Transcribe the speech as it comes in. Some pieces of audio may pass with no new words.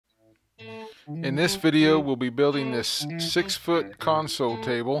In this video, we'll be building this 6-foot console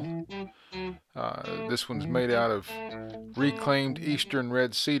table. This one's made out of reclaimed eastern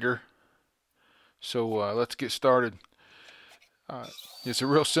red cedar. So let's get started. It's a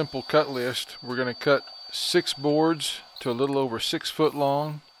real simple cut list. We're going to cut 6 boards to a little over 6 foot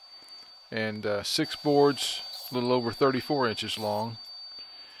long, and 6 boards a little over 34 inches long.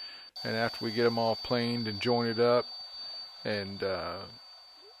 And after we get them all planed and jointed up and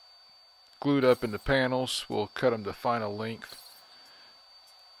glued up into panels, we'll cut them to final length.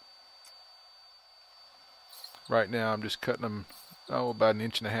 Right now I'm just cutting them about 1.5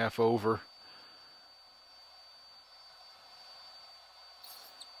 inches over.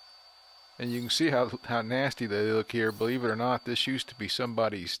 And you can see how nasty they look here. Believe it or not, this used to be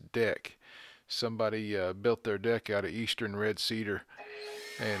somebody's deck. Somebody built their deck out of eastern red cedar.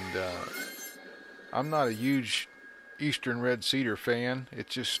 And I'm not a huge eastern red cedar fan.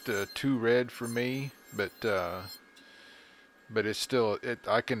 It's just too red for me. But it's still,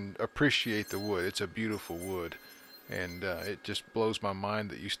 I can appreciate the wood. It's a beautiful wood. And it just blows my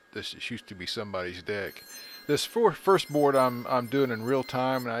mind that this used to be somebody's deck. This first board I'm doing in real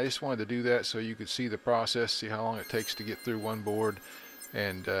time, and I just wanted to do that so you could see the process, see how long it takes to get through one board,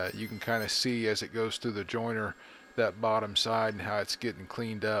 and you can kind of see as it goes through the joiner that bottom side and how it's getting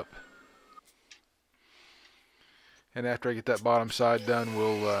cleaned up. And after I get that bottom side done,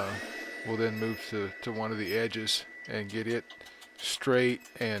 we'll then move to one of the edges and get it straight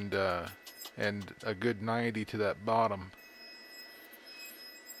and a good 90 to that bottom.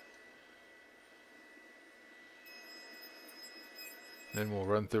 Then we'll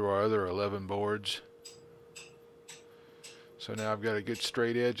run through our other 11 boards. So now I've got a good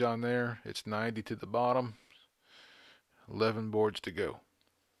straight edge on there. It's 90 to the bottom. 11 boards to go.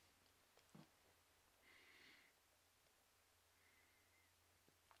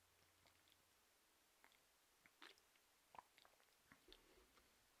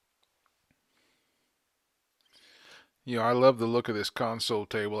 You know, I love the look of this console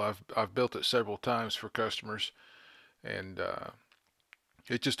table. I've built it several times for customers, and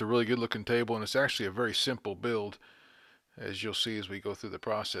it's just a really good looking table, and it's actually a very simple build, as you'll see as we go through the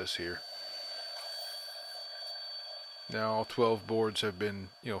process here. Now all 12 boards have been,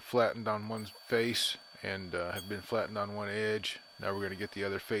 flattened on one face and have been flattened on one edge. Now we're going to get the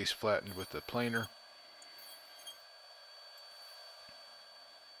other face flattened with the planer.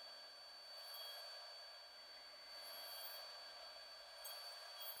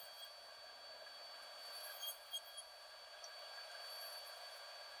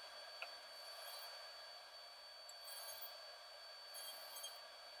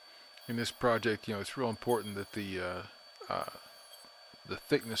 In this project, it's real important that the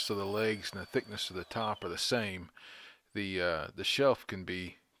thickness of the legs and the thickness of the top are the same. The shelf can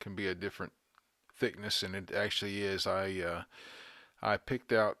be a different thickness, and it actually is. I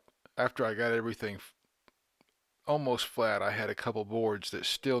picked out, after I got everything almost flat, I had a couple boards that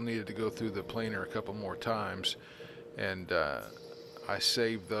still needed to go through the planer a couple more times, and I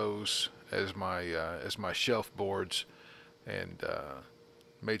saved those as my shelf boards, and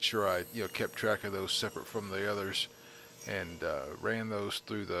made sure I kept track of those separate from the others, and ran those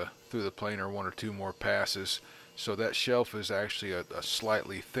through the planer 1 or 2 more passes. So that shelf is actually a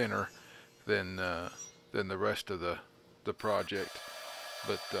slightly thinner than the rest of the project,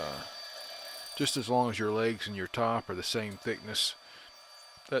 but just as long as your legs and your top are the same thickness,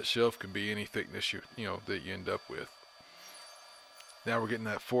 that shelf can be any thickness that you end up with. Now we're getting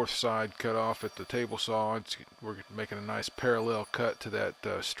that 4th side cut off at the table saw. We're making a nice parallel cut to that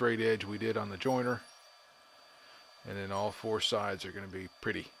straight edge we did on the joiner. And then all 4 sides are going to be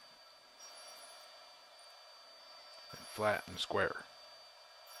pretty and flat and square.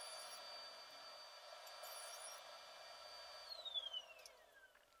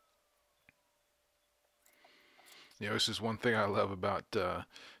 This is one thing I love about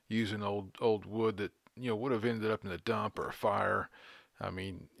using old wood that would have ended up in a dump or a fire. I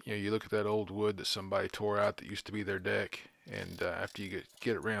mean, you look at that old wood that somebody tore out that used to be their deck, and after you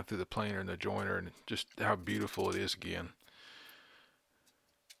get it ran through the planer and the joiner, and just how beautiful it is again.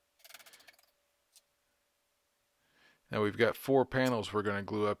 Now we've got 4 panels we're going to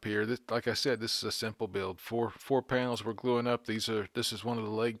glue up here. Like I said, this is a simple build. Four panels we're gluing up. This is one of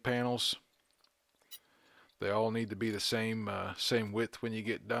the leg panels. They all need to be the same width when you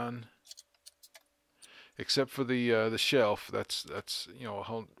get done, except for the shelf. That's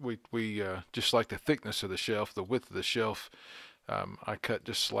we just like the thickness of the shelf, the width of the shelf. I cut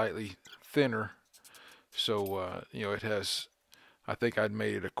just slightly thinner, so it has. I think I'd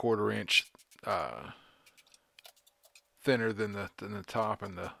made it a 1/4 inch thinner than the top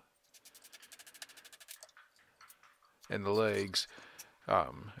and and the legs,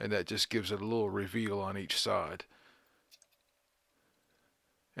 and that just gives it a little reveal on each side.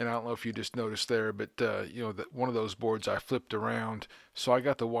 And I don't know if you just noticed there, but you know, one of those boards I flipped around, so I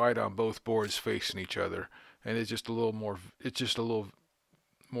got the white on both boards facing each other, and it's just a little more. It's just a little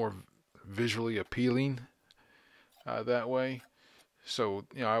more visually appealing that way. So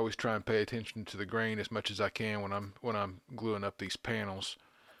you know, I always try and pay attention to the grain as much as I can when I'm gluing up these panels.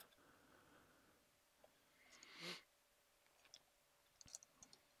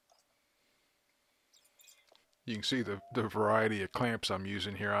 You can see the variety of clamps I'm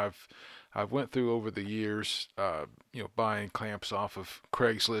using here. I've went through over the years, you know, buying clamps off of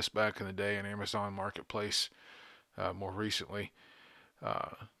Craigslist back in the day and Amazon Marketplace more recently.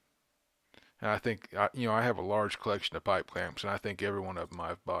 Uh, and I think you know, I have a large collection of pipe clamps, and I think every one of them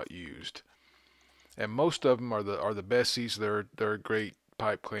I've bought used. And most of them are the besties. They're a great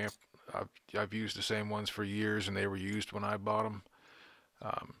pipe clamp. I've used the same ones for years, and they were used when I bought them.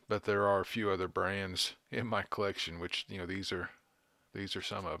 But there are a few other brands in my collection, which you know, these are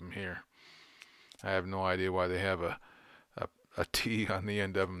some of them here. I have no idea why they have a T on the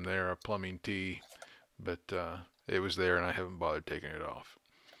end of them there, a plumbing T, but it was there, and I haven't bothered taking it off.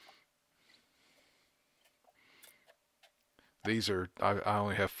 These are I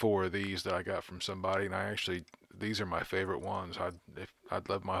only have 4 of these that I got from somebody, and I actually, these are my favorite ones. I'd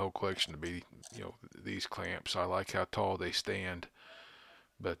love my whole collection to be, you know, these clamps. I like how tall they stand,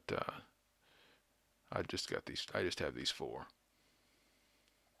 but I just got these. I just have these 4.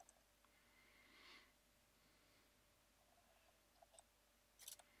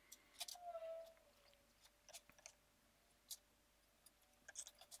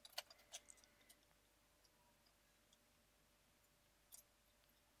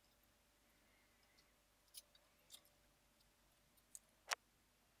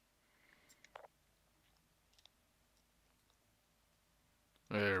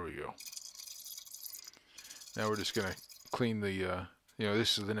 There we go. Now we're just gonna clean the, you know,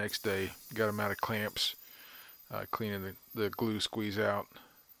 this is the next day. Got them out of clamps, cleaning the glue squeeze out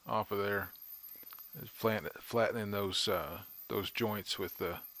off of there, flattening those joints with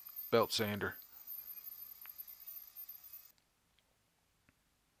the belt sander.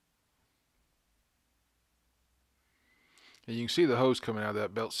 And you can see the hose coming out of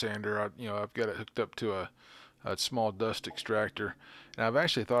that belt sander. You know, I've got it hooked up to a small dust extractor, and I've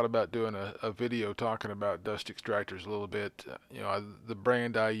actually thought about doing a video talking about dust extractors a little bit. You know, the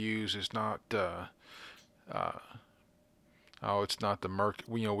brand I use is not uh, oh, it's not the Merc.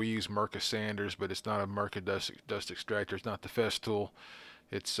 You know, we use Merca sanders, but it's not a Merca dust extractor. It's not the Festool.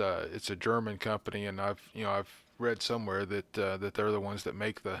 It's a German company, and I've read somewhere that that they're the ones that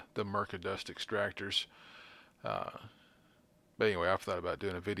make the Merca dust extractors. Uh, but anyway, I've thought about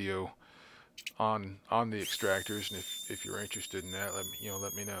doing a video on the extractors, and if you're interested in that, let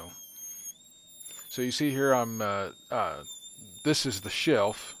me know. So you see here, this is the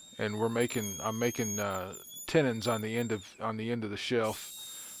shelf, and I'm making tenons on the end of the shelf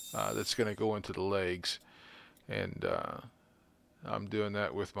that's going to go into the legs, and I'm doing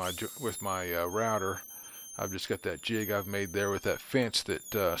that with my router. I've just got that jig I've made there with that fence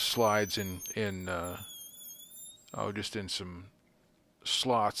that slides just in some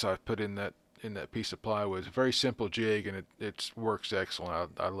slots I've put in that piece of plywood. It's a very simple jig, and it works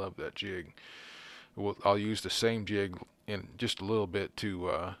excellent. I love that jig. I'll use the same jig in just a little bit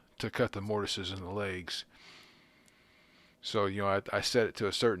to cut the mortises in the legs. So you know, I set it to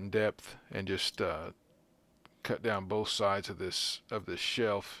a certain depth and just cut down both sides of this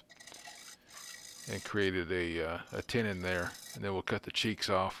shelf and created a tenon there, and then we'll cut the cheeks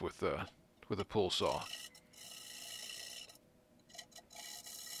off with a pull saw.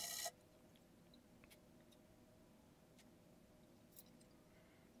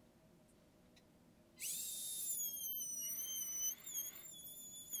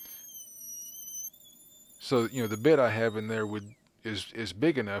 So you know, the bit I have in there is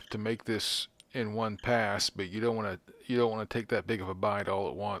big enough to make this in one pass, but you don't want to take that big of a bite all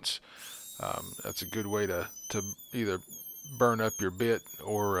at once. That's a good way to either burn up your bit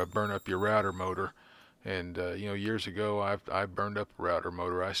or burn up your router motor. And you know, years ago I burned up a router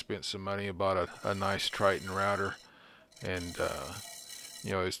motor. I spent some money and bought a nice Triton router, and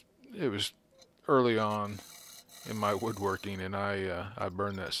you know, it was early on in my woodworking, and I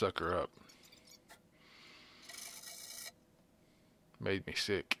burned that sucker up. Made me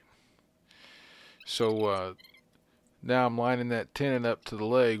sick. So now I'm lining that tenon up to the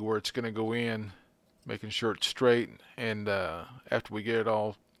leg where it's going to go in, making sure it's straight, and after we get it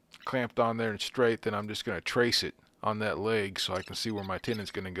all clamped on there and straight, then I'm just going to trace it on that leg so I can see where my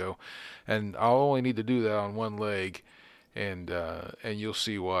tenon's going to go. And I'll only need to do that on one leg, and you'll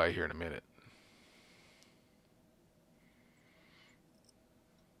see why here in a minute.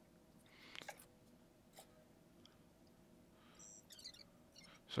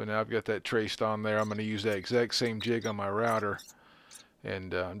 So now I've got that traced on there. I'm going to use that exact same jig on my router,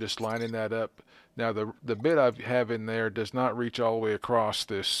 and I'm just lining that up. Now the bit I have in there does not reach all the way across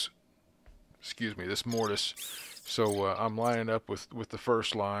this, excuse me, this mortise. So I'm lining up with the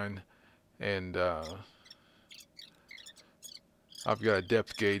first line, and I've got a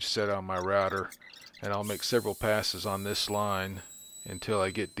depth gauge set on my router, and I'll make several passes on this line until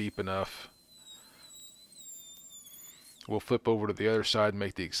I get deep enough. We'll flip over to the other side and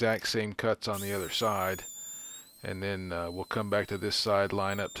make the exact same cuts on the other side, and then we'll come back to this side,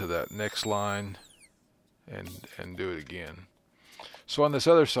 line up to that next line, and do it again. So on this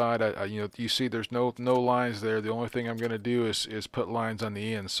other side, you see there's no lines there. The only thing I'm going to do is put lines on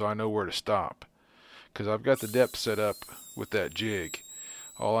the ends so I know where to stop, because I've got the depth set up with that jig.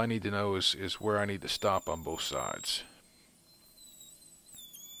 All I need to know is where I need to stop on both sides.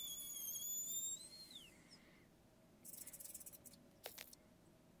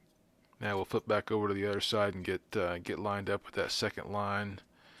 Now we'll flip back over to the other side and get lined up with that second line,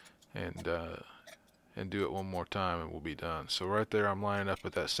 and do it one more time, and we'll be done. So right there, I'm lining up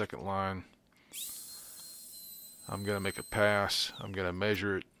with that second line. I'm going to make a pass. I'm going to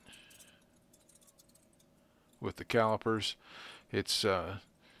measure it with the calipers. It's a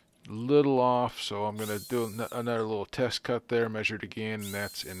little off, so I'm going to do another little test cut there, measure it again, and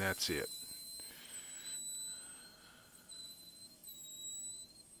that's it.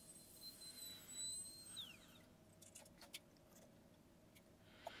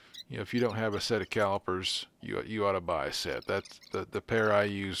 You know, if you don't have a set of calipers, you ought to buy a set. That's the pair I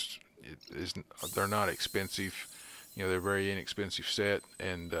use they're not expensive. You know, they're a very inexpensive set,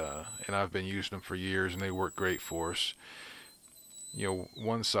 and I've been using them for years, and they work great for us. You know,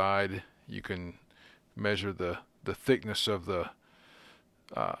 one side you can measure the thickness of the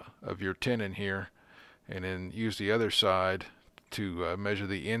of your tenon here, and then use the other side to measure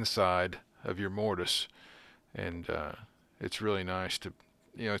the inside of your mortise, and it's really nice to,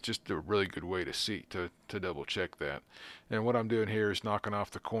 you know, it's just a really good way to see, to double check that. And what I'm doing here is knocking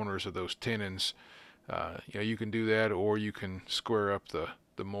off the corners of those tenons. You know, you can do that, or you can square up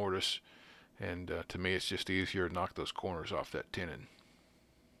the mortise, and to me it's just easier to knock those corners off that tenon.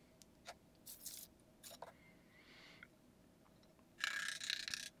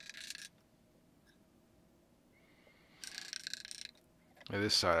 And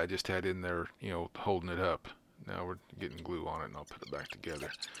this side I just had in there, you know, holding it up. Now we're getting glue on it, and I'll put it back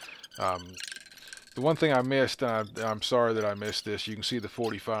together. The one thing I missed, I'm sorry that I missed this. You can see the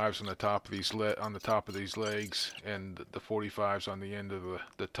 45s on the top of these legs, and the 45s on the end of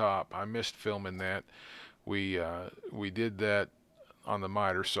the top. I missed filming that. We did that on the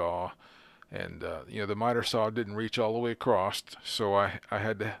miter saw, and you know, the miter saw didn't reach all the way across, so I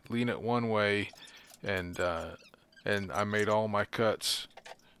had to lean it one way, and I made all my cuts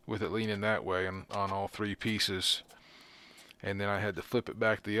with it leaning that way on all three pieces, and then I had to flip it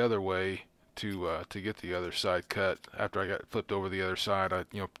back the other way to get the other side cut. After I got flipped over the other side, I,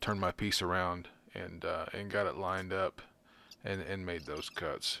 you know, turned my piece around and got it lined up and made those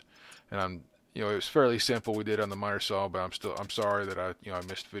cuts. And you know, it was fairly simple. We did on the miter saw, but I'm sorry that I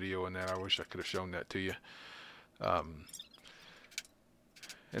missed video in that. I wish I could have shown that to you. And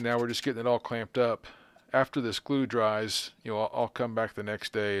now we're just getting it all clamped up. After this glue dries, you know, I'll come back the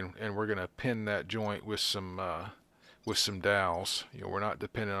next day, and we're gonna pin that joint with some dowels. You know, we're not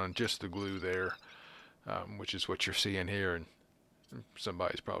dependent on just the glue there, which is what you're seeing here, and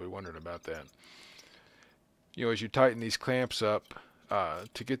somebody's probably wondering about that. You know, as you tighten these clamps up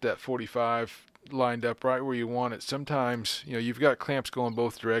to get that 45 lined up right where you want it, sometimes, you know, you've got clamps going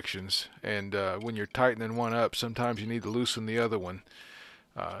both directions, and when you're tightening one up, sometimes you need to loosen the other one.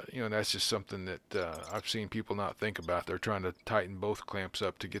 You know, that's just something that I've seen people not think about. They're trying to tighten both clamps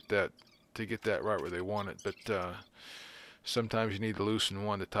up to get that right where they want it, but sometimes you need to loosen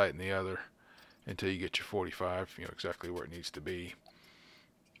one to tighten the other until you get your 45, you know, exactly where it needs to be.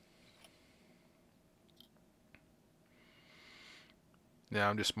 Now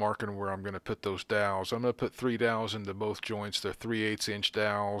I'm just marking where I'm going to put those dowels. I'm going to put 3 dowels into both joints. They're 3/8 inch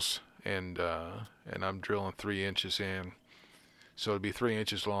dowels, and I'm drilling 3 inches in. So it'll be 3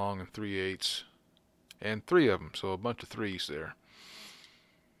 inches long and 3/8, and 3 of them, so a bunch of 3s there.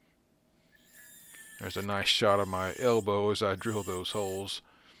 There's a nice shot of my elbow as I drill those holes.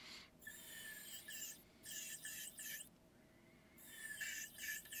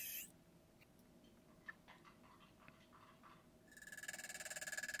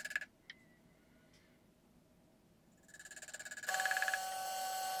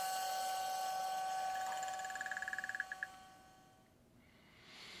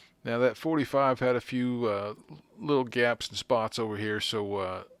 Now that 45 had a few little gaps and spots over here,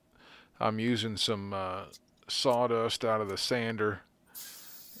 so I'm using some sawdust out of the sander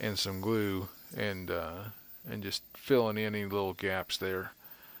and some glue, and just filling in any little gaps there.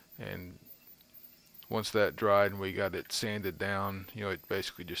 And once that dried and we got it sanded down, it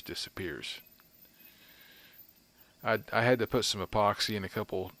basically just disappears. I had to put some epoxy and a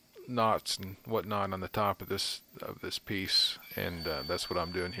couple knots and whatnot on the top of this piece, and that's what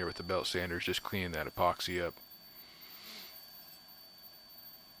I'm doing here with the belt sanders, just cleaning that epoxy up.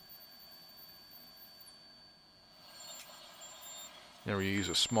 And we use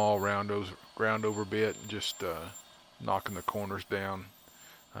a small round over bit, and just knocking the corners down.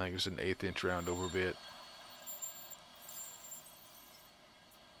 I think it's an 1/8 inch round over bit.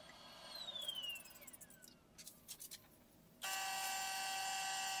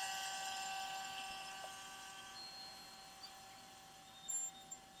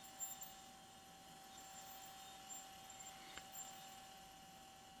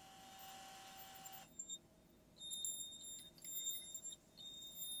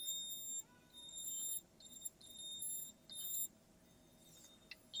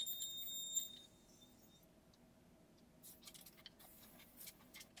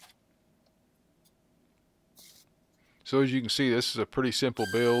 So as you can see, this is a pretty simple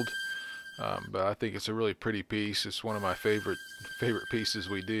build, but I think it's a really pretty piece. It's one of my favorite pieces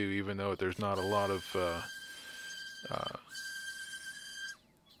we do, even though there's not a lot of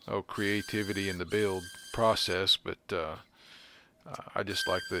creativity in the build process, but I just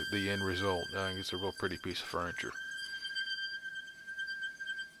like the end result. I think it's a real pretty piece of furniture.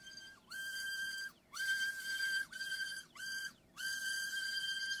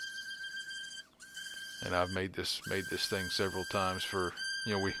 And I've made this thing several times for,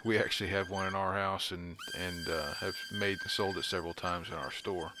 we actually have one in our house, and have made and sold it several times in our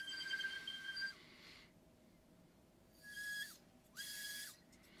store.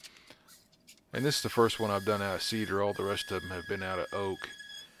 And this is the first one I've done out of cedar. All the rest of them have been out of oak.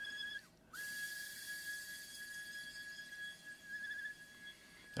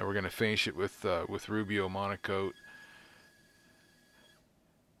 And we're going to finish it with Rubio Monocoat.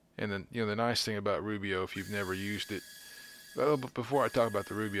 And then, the nice thing about Rubio, if you've never used it, well, but before I talk about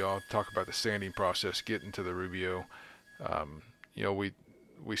the Rubio, I'll talk about the sanding process getting to the Rubio.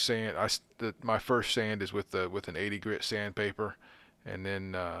 We sand. My first sand is with an 80 grit sandpaper, and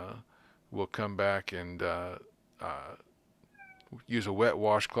then we'll come back and use a wet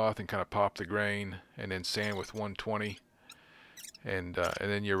washcloth and kind of pop the grain, and then sand with 120, and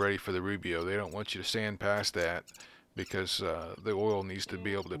then you're ready for the Rubio. They don't want you to sand past that, because the oil needs to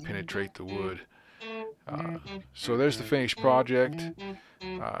be able to penetrate the wood. So there's the finished project.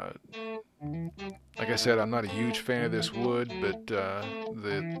 Like I said, I'm not a huge fan of this wood, but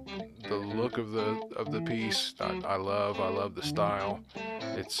the look of the piece, I love. I love the style.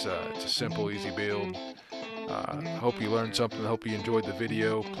 It's a simple, easy build. Hope you learned something. Hope you enjoyed the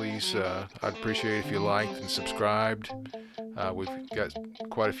video. Please, I'd appreciate it if you liked and subscribed. We've got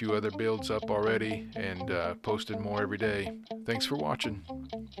quite a few other builds up already, and posted more every day. Thanks for watching.